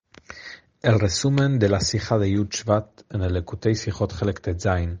El resumen de la sija de Yud Shvat en el Lekutei Sijot Helek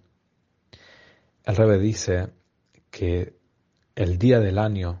Tetzain. El Rebbe dice que el día del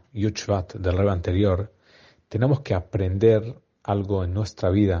año Yud Shvat del Rebbe anterior tenemos que aprender algo en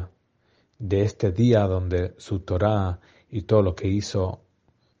nuestra vida de este día donde su Torah y todo lo que hizo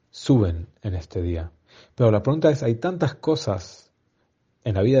suben en este día. Pero la pregunta es, hay tantas cosas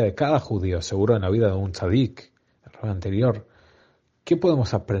en la vida de cada judío, seguro en la vida de un tzadik, el Rebbe anterior. ¿Qué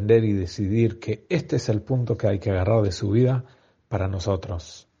podemos aprender y decidir que este es el punto que hay que agarrar de su vida para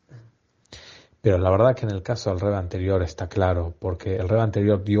nosotros? Pero la verdad que en el caso del Rebbe anterior está claro, porque el Rebbe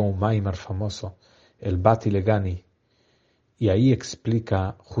anterior dio un maimer famoso, el Bati Legani, y ahí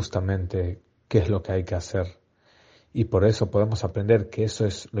explica justamente qué es lo que hay que hacer. Y por eso podemos aprender que eso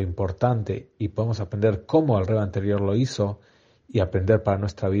es lo importante y podemos aprender cómo el Rebbe anterior lo hizo y aprender para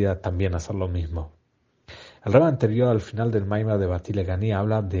nuestra vida también hacer lo mismo. El Rebbe anterior, al final del Maimer de Bati Legani,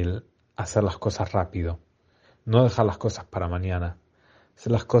 habla de hacer las cosas rápido, no dejar las cosas para mañana,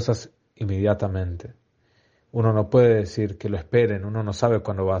 hacer las cosas inmediatamente. Uno no puede decir que lo esperen, uno no sabe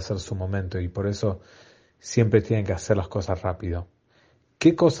cuándo va a ser su momento y por eso siempre tienen que hacer las cosas rápido.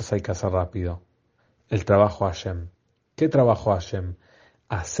 ¿Qué cosas hay que hacer rápido? El trabajo Hashem. ¿Qué trabajo Hashem?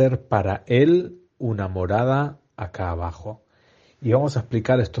 Hacer para Él una morada acá abajo. Y vamos a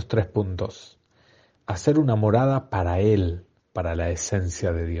explicar estos 3 puntos. Hacer una morada para Él, para la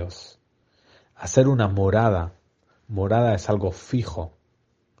esencia de Dios. Hacer una morada. Morada es algo fijo.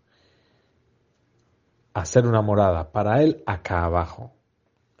 Hacer una morada para Él acá abajo.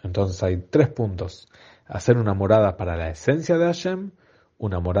 Entonces hay 3 puntos. Hacer una morada para la esencia de Hashem,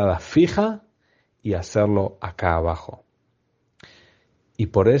 una morada fija y hacerlo acá abajo. Y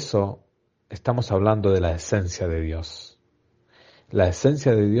por eso estamos hablando de la esencia de Dios. La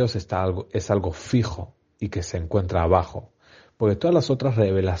esencia de Dios es algo fijo y que se encuentra abajo. Porque todas las otras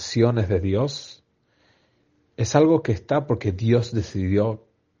revelaciones de Dios es algo que está porque Dios decidió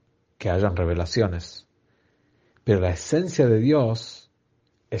que hayan revelaciones. Pero la esencia de Dios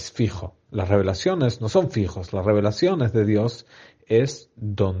es fijo. Las revelaciones no son fijos. Las revelaciones de Dios es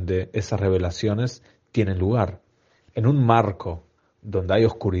donde esas revelaciones tienen lugar. En un marco donde hay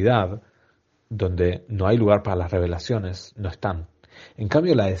oscuridad, donde no hay lugar para las revelaciones, no están. En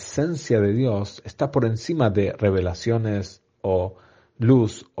cambio, la esencia de Dios está por encima de revelaciones o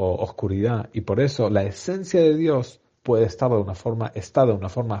luz o oscuridad, y por eso la esencia de Dios puede estar de una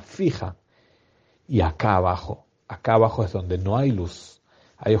forma fija. Y acá abajo es donde no hay luz,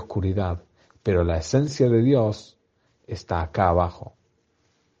 hay oscuridad, pero la esencia de Dios está acá abajo.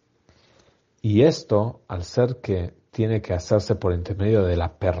 Y esto, al ser que tiene que hacerse por intermedio de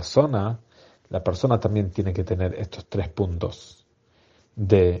la persona también tiene que tener estos 3 puntos.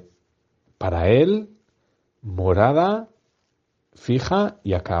 Para él, morada, fija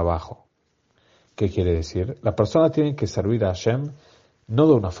y acá abajo. ¿Qué quiere decir? La persona tiene que servir a Hashem no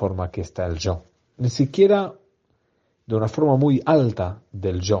de una forma que está el yo, ni siquiera de una forma muy alta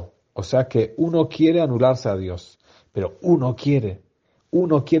del yo. O sea que uno quiere anularse a Dios, pero uno quiere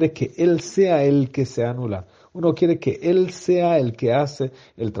que Él sea el que se anula. Uno quiere que Él sea el que hace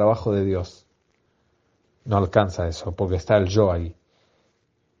el trabajo de Dios. No alcanza eso, porque está el yo ahí.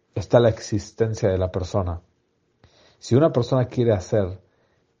 Está la existencia de la persona. Si una persona quiere hacer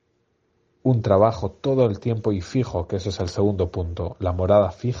un trabajo todo el tiempo y fijo, que eso es el segundo punto, la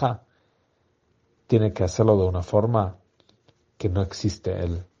morada fija, tiene que hacerlo de una forma que no existe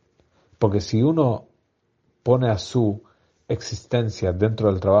Él. Porque si uno pone a su existencia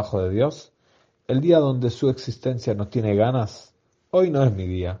dentro del trabajo de Dios, el día donde su existencia no tiene ganas, hoy no es mi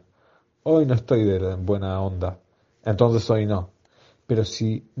día, hoy no estoy de buena onda, entonces hoy no. Pero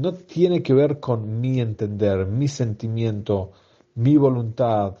si no tiene que ver con mi entender, mi sentimiento, mi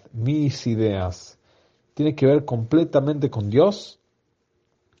voluntad, mis ideas, tiene que ver completamente con Dios,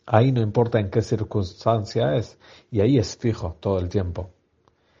 ahí no importa en qué circunstancia es, y ahí es fijo todo el tiempo.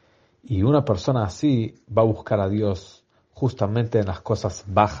 Y una persona así va a buscar a Dios justamente en las cosas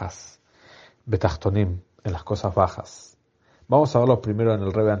bajas, betachtonim, en las cosas bajas. Vamos a verlo primero en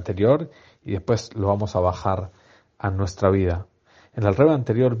el Rebbe anterior y después lo vamos a bajar a nuestra vida. En el Rebbe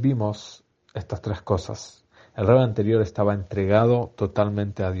anterior vimos estas 3 cosas. El Rebbe anterior estaba entregado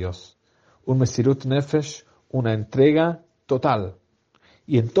totalmente a Dios. Un Mesirut Nefesh, una entrega total.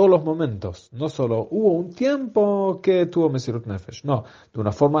 Y en todos los momentos, no solo hubo un tiempo que tuvo Mesirut Nefesh, no, de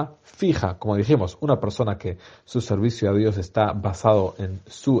una forma fija, como dijimos, una persona que su servicio a Dios está basado en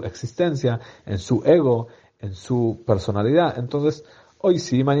su existencia, en su ego, en su personalidad. Entonces, hoy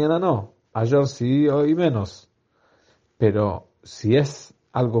sí, mañana no, ayer sí, hoy menos. Pero si es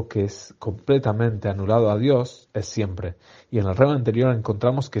algo que es completamente anulado a Dios, es siempre. Y en el Rebbe anterior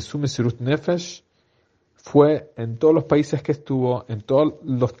encontramos que su Mesirut Nefesh fue en todos los países que estuvo, en todos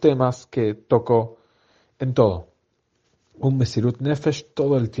los temas que tocó, en todo. Un Mesirut Nefesh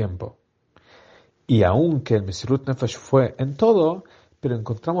todo el tiempo. Y aunque el Mesirut Nefesh fue en todo, pero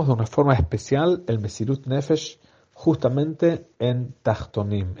encontramos de una forma especial el Mesirut Nefesh justamente en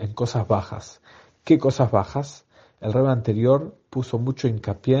Tachtonim, en cosas bajas. ¿Qué cosas bajas? El Rebbe anterior puso mucho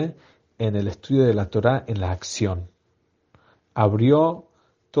hincapié en el estudio de la Torah, en la acción. Abrió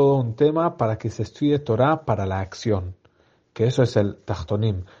todo un tema para que se estudie Torah para la acción, que eso es el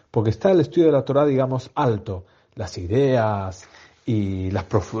Tachtonim, porque está el estudio de la Torah, digamos, alto, las ideas y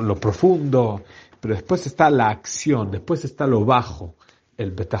lo profundo, pero después está la acción, después está lo bajo,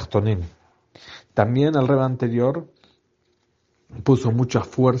 el Betachtonim. También el Rebbe anterior puso mucha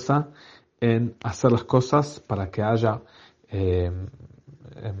fuerza en hacer las cosas para que haya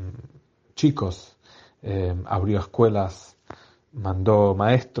chicos, abrió escuelas, mandó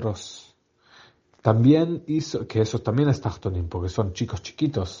maestros. También hizo, que eso también es Tachtonim, porque son chicos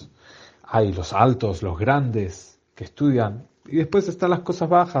chiquitos. Hay los altos, los grandes, que estudian. Y después están las cosas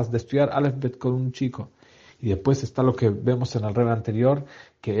bajas, de estudiar Aleph Bet con un chico. Y después está lo que vemos en el Rebbe anterior,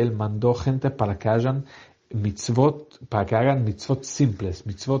 que él mandó gente para que hagan mitzvot, simples,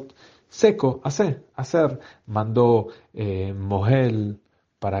 mitzvot seco, hacer. Mandó mohel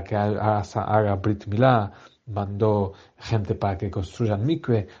para que haga Brit Milá, mandó gente para que construyan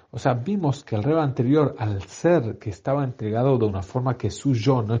mikve. O sea, vimos que el Rebbe anterior, al ser que estaba entregado de una forma que su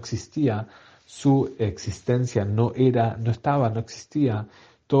yo no existía, su existencia no existía,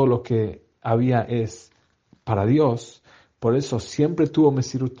 todo lo que había es para Dios, por eso siempre tuvo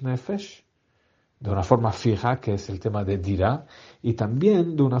Mesirut Nefesh, de una forma fija, que es el tema de Dira, y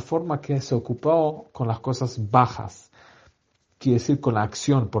también de una forma que se ocupó con las cosas bajas, quiere decir con la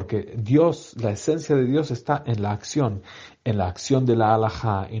acción, porque Dios, la esencia de Dios está en la acción de la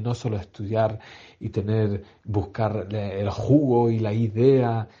halajá, y no solo estudiar y buscar el jugo y la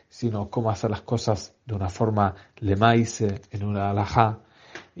idea, sino cómo hacer las cosas de una forma lemaise, en una halajá,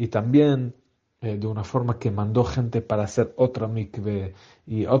 y también de una forma que mandó gente para hacer otra mikve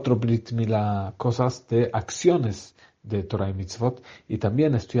y otro brit milá, cosas de acciones de Torah y mitzvot, y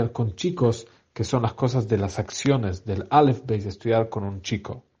también estudiar con chicos, que son las cosas de las acciones, del Aleph Beis, de estudiar con un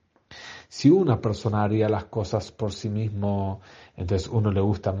chico. Si una persona haría las cosas por sí mismo, entonces uno le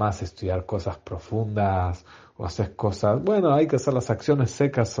gusta más estudiar cosas profundas o hacer cosas, bueno, hay que hacer las acciones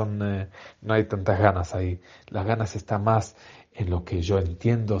secas, no hay tantas ganas ahí. Las ganas están más en lo que yo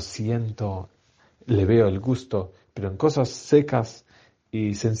entiendo, siento, le veo el gusto, pero en cosas secas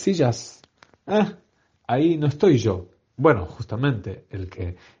y sencillas, ahí no estoy yo. Bueno, justamente el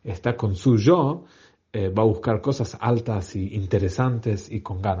que está con su yo va a buscar cosas altas y interesantes y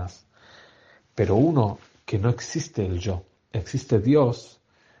con ganas. Pero uno que no existe el yo, existe Dios,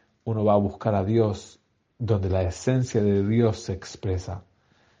 uno va a buscar a Dios donde la esencia de Dios se expresa,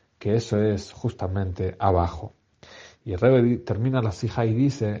 que eso es justamente abajo. Y el Rebbe termina la sija y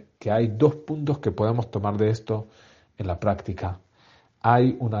dice que hay dos puntos que podemos tomar de esto en la práctica.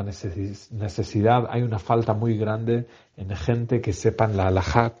 Hay una necesidad, hay una falta muy grande en gente que sepan la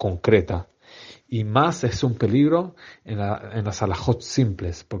halajá concreta. Y más es un peligro en las halajot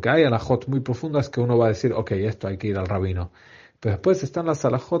simples, porque hay halajot muy profundas que uno va a decir, ok, esto hay que ir al rabino. Pero después están las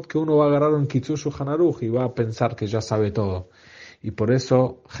halajot que uno va a agarrar un Kitzur Shulchan Aruch y va a pensar que ya sabe todo. Y por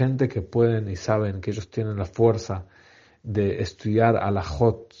eso, gente que pueden y saben que ellos tienen la fuerza de estudiar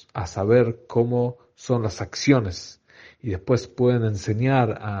halajot, a saber cómo son las acciones, y después pueden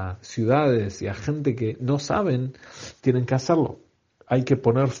enseñar a ciudades y a gente que no saben, tienen que hacerlo. Hay que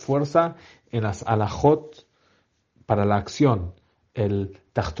poner fuerza en las halajot para la acción, el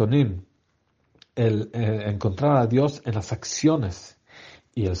tachtonim, el encontrar a Dios en las acciones.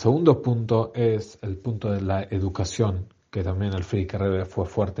 Y el segundo punto es el punto de la educación, que también el Frierdiker Rebbe fue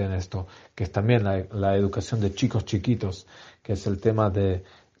fuerte en esto, que es también la educación de chicos chiquitos, que es el tema de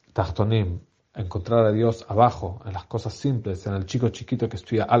tachtonim, encontrar a Dios abajo, en las cosas simples, en el chico chiquito que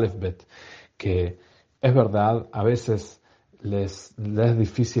estudia Aleph Bet, que es verdad, a veces les es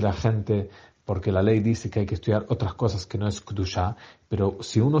difícil a gente, porque la ley dice que hay que estudiar otras cosas que no es Kedushá, pero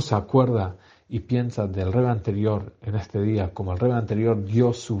si uno se acuerda y piensa del Rebbe anterior en este día, como el Rebbe anterior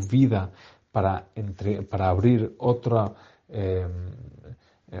dio su vida para abrir otra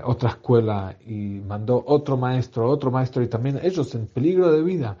escuela y mandó otro maestro y también ellos en peligro de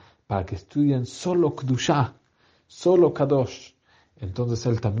vida para que estudien solo Kedushá, solo Kadosh. Entonces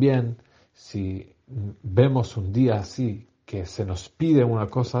él también, si vemos un día así, que se nos pide una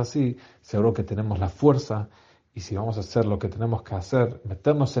cosa así, seguro que tenemos la fuerza y si vamos a hacer lo que tenemos que hacer,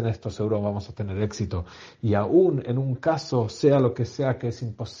 meternos en esto, seguro vamos a tener éxito. Y aún en un caso, sea lo que sea, que es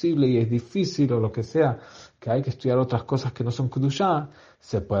imposible y es difícil, o lo que sea, que hay que estudiar otras cosas que no son Kedushá,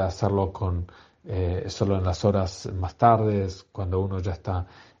 se puede hacerlo con solo en las horas más tardes, cuando uno ya está,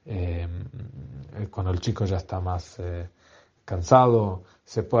 cuando el chico ya está más cansado,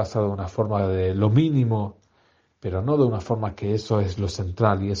 se puede hacer de una forma de lo mínimo, pero no de una forma que eso es lo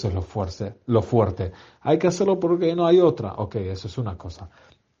central y eso es lo fuerte. Hay que hacerlo porque no hay otra. Ok, eso es una cosa.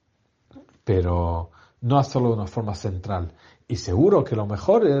 Pero no hacerlo de una forma central. Y seguro que lo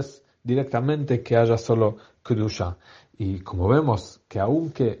mejor es directamente que haya solo Kedusha. Y como vemos que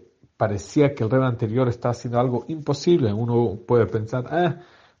aunque parecía que el Rebbe anterior está haciendo algo imposible, uno puede pensar,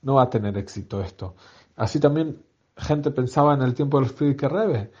 no va a tener éxito esto. Así también gente pensaba en el tiempo del Frierdiker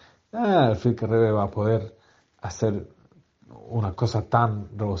Rebbe, el Frierdiker Rebbe va a poder hacer una cosa tan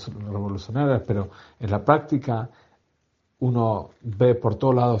revolucionaria, pero en la práctica uno ve por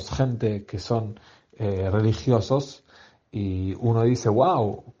todos lados gente que son religiosos y uno dice,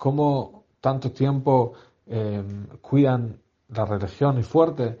 wow, ¿cómo tanto tiempo cuidan la religión y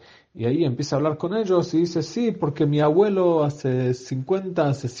fuerte? Y ahí empieza a hablar con ellos y dice, sí, porque mi abuelo hace 50,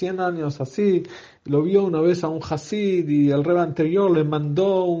 hace 100 años así, lo vio una vez a un Hasid y el Rebbe anterior le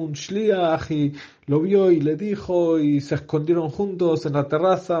mandó un shliach y lo vio y le dijo y se escondieron juntos en la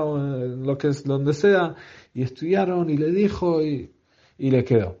terraza o en lo que es donde sea y estudiaron y le dijo y le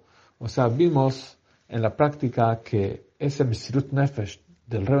quedó. O sea, vimos en la práctica que ese Mesirut Nefesh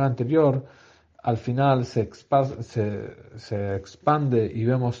del Rebbe anterior al final se expande y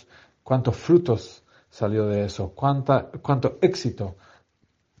vemos cuántos frutos salió de eso, cuánto éxito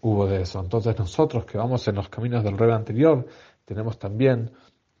hubo de eso. Entonces nosotros que vamos en los caminos del Rebbe anterior tenemos también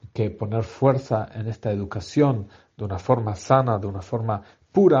que poner fuerza en esta educación de una forma sana, de una forma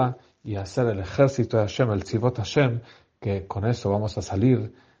pura y hacer el ejército de Hashem, el Tzivot Hashem, que con eso vamos a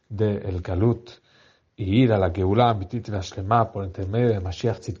salir del Galut y ir a la Geulah Amitit y la Shlema por intermedio de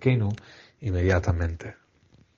Mashiach Tzidkeinu inmediatamente.